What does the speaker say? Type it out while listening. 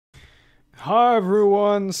Hi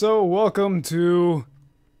everyone, so welcome to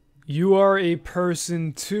You Are a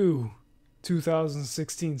Person 2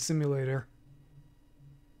 2016 Simulator.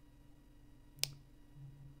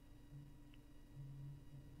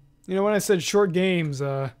 You know, when I said short games,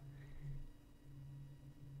 I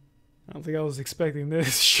don't think I was expecting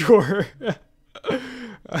this short.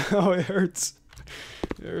 Oh, it hurts.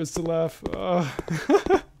 It hurts to laugh.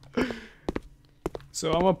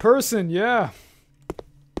 So I'm a person, yeah.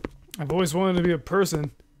 I've always wanted to be a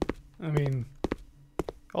person. I mean,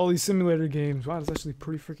 all these simulator games. Wow, that's actually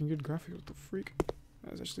pretty freaking good graphics. What the freak?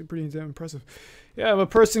 That's actually pretty damn impressive. Yeah, I'm a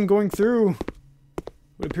person going through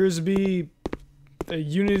what appears to be a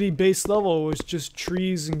Unity-based level with just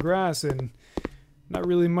trees and grass, and not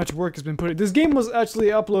really much work has been put in. This game was actually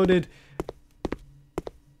uploaded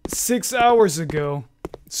 6 hours ago,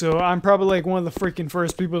 so I'm probably like one of the freaking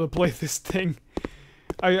first people to play this thing.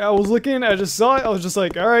 I was looking, I just saw it, I was just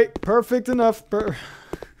like, alright, perfect enough.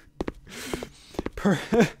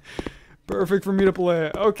 Perfect for me to play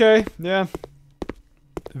it. Okay, yeah.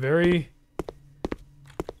 Very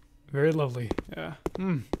lovely, yeah.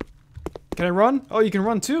 Can I run? Oh, you can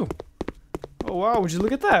run too. Oh wow, would you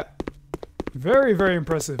look at that? Very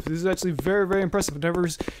impressive. This is actually very impressive. I've never,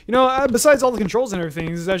 you know, besides all the controls and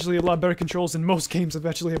everything, this is actually a lot better controls than most games I've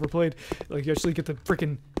actually ever played. Like, you actually get the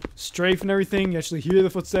freaking strafe and everything, you actually hear the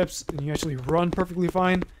footsteps, and you actually run perfectly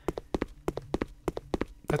fine.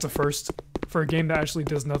 That's a first for a game that actually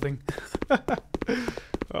does nothing.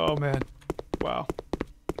 Oh man. Wow.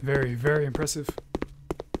 Very impressive.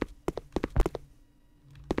 What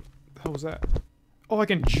the hell was that? Oh, I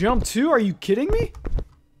can jump too? Are you kidding me?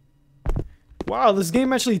 Wow, this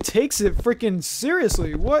game actually takes it freaking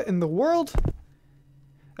seriously. What in the world?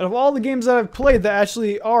 Out of all the games that I've played that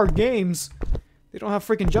actually are games, they don't have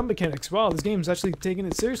freaking jump mechanics. Wow, this game's actually taking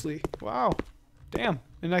it seriously. Wow. Damn.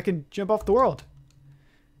 And I can jump off the world.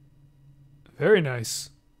 Very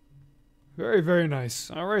nice. Very nice.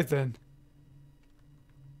 Alright then.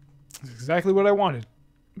 That's exactly what I wanted.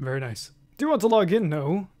 Very nice. Do you want to log in?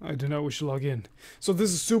 No, I do not wish to log in. So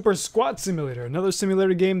this is Super Squat Simulator. Another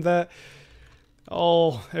simulator game that...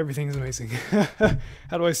 oh, everything is amazing.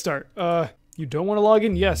 How do I start? You don't want to log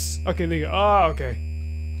in? Yes. Okay, there you go. Ah,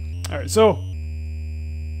 okay. Alright, so...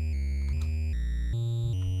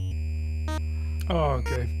 oh,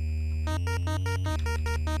 okay.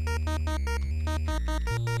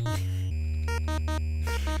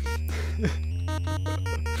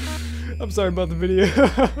 I'm sorry about the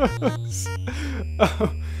videos.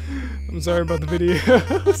 Oh, I'm sorry about the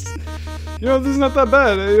videos. You know, this is not that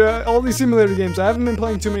bad. All these simulator games, I haven't been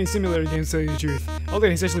playing too many simulator games, to tell you the truth. Okay,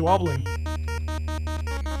 he's actually wobbling.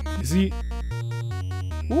 Is he?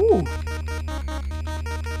 Ooh.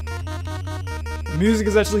 The music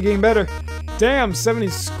is actually getting better. Damn, 70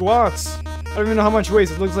 squats. I don't even know how much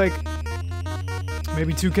weights. It looks like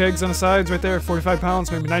maybe 2 kegs on the sides right there, 45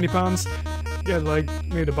 pounds, maybe 90 pounds. Yeah, like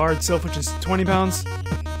maybe the bar itself, which is 20 pounds.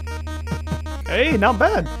 Hey, not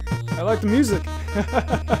bad. I like the music.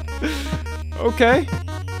 Okay.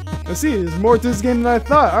 Let's see, there's more to this game than I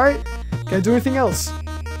thought. Alright. Can I do anything else?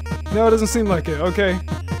 No, it doesn't seem like it. Okay.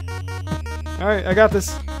 Alright, I got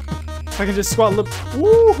this. If I can just squat a little.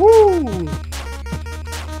 Woohoo!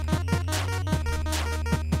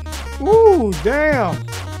 Ooh, damn!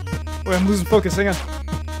 Wait, I'm losing focus. Hang on.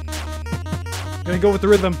 Gonna go with the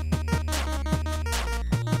rhythm.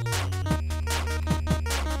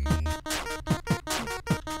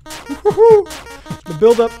 Woohoo! The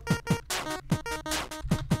build up.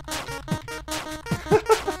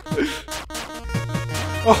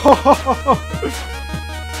 Oh,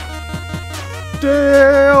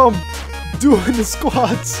 damn! Doing the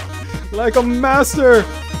squats like a master.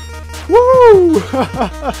 Woo!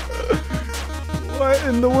 What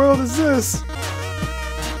in the world is this?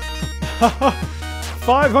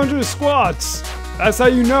 500 squats. That's how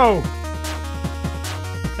you know.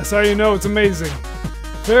 That's how you know it's amazing.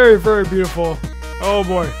 Very beautiful. Oh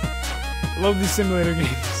boy. I love these simulator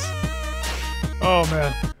games. Oh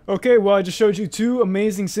man. Okay, well I just showed you 2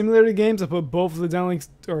 amazing simulator games. I put both of the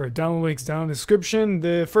download links down in the description.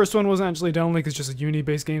 The first one wasn't actually a download link, it's just a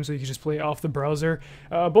Unity-based game, so you can just play it off the browser.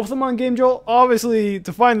 Both of them on GameJolt. Obviously,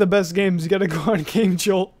 to find the best games, you gotta go on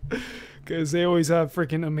GameJolt, because they always have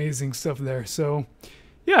freaking amazing stuff there. So,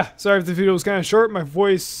 yeah, sorry if the video was kind of short. My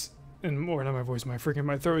voice... or not my voice, my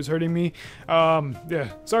throat is hurting me. Yeah,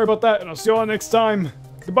 sorry about that, and I'll see you all next time.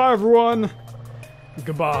 Goodbye, everyone.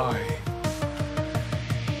 Goodbye.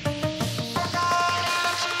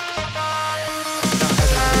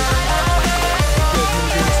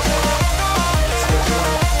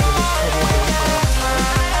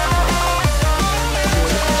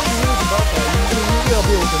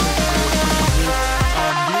 cool to make a video.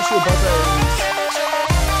 The issue about that is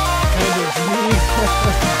kind of me.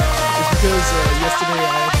 It's because yesterday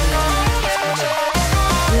I